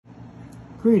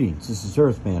Greetings, this is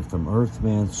Earthman from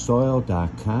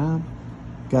earthmansoil.com.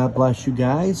 God bless you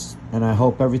guys, and I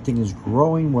hope everything is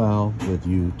growing well with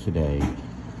you today.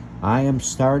 I am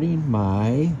starting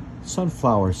my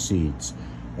sunflower seeds,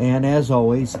 and as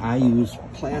always, I use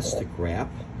plastic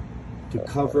wrap to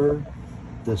cover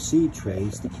the seed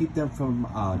trays to keep them from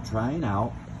drying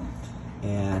out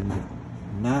and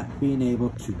not being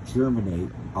able to germinate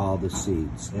all the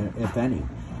seeds, if any.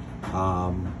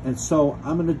 And so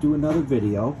I'm going to do another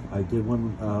video. I did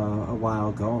one a while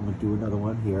ago. I'm going to do another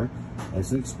one here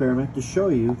as an experiment to show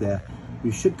you that you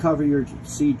should cover your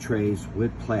seed trays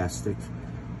with plastic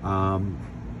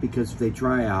because if they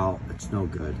dry out, it's no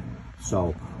good.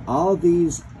 So all of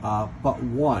these, but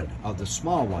one of the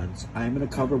small ones, I'm going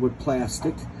to cover with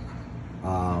plastic.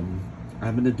 I'm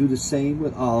going to do the same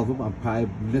with all of them. I'll probably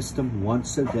mist them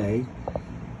once a day.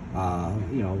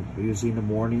 You know, usually in the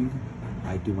morning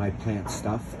I do my plant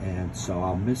stuff, and so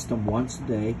I'll mist them once a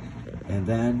day, and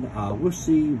then we'll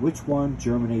see which one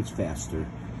germinates faster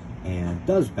and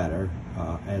does better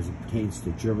as it pertains to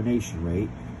germination rate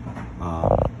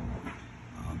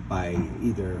by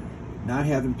either not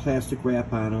having plastic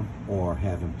wrap on them or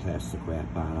having plastic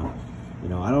wrap on them. You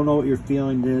know, I don't know what your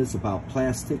feeling is about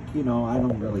plastic. You know, I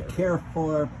don't really care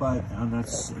for it, but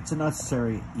it's a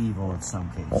necessary evil in some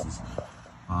cases.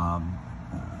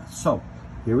 So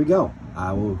here we go.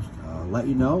 I will let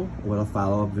you know with a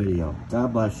follow-up video.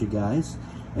 God bless you guys.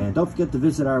 And don't forget to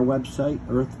visit our website,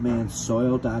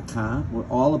 earthmansoil.com. We're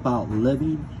all about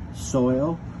living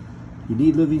soil. You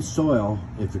need living soil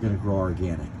if you're going to grow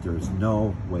organic. There is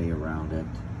no way around it.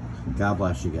 God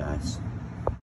bless you guys.